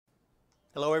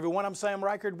Hello everyone, I'm Sam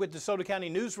Reichard with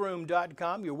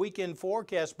DeSotoCountyNewsroom.com. Your weekend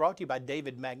forecast brought to you by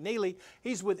David McNeely.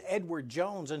 He's with Edward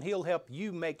Jones and he'll help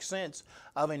you make sense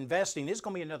of investing. It's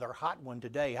going to be another hot one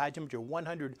today. High temperature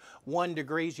 101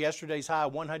 degrees. Yesterday's high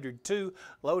 102.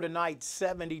 Low tonight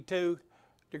 72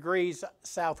 degrees.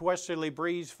 Southwesterly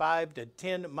breeze 5 to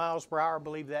 10 miles per hour. I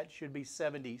believe that should be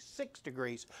 76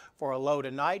 degrees for a low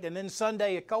tonight. And then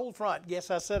Sunday, a cold front.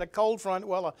 Yes, I said a cold front.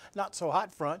 Well, a not so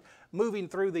hot front moving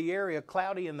through the area.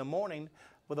 Cloudy in the morning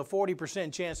with a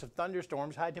 40% chance of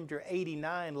thunderstorms. High temperature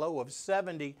 89, low of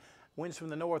 70. Winds from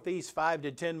the northeast 5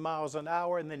 to 10 miles an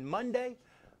hour. And then Monday,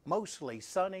 mostly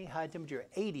sunny. High temperature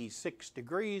 86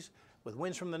 degrees with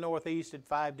winds from the northeast at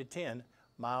 5 to 10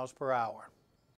 miles per hour.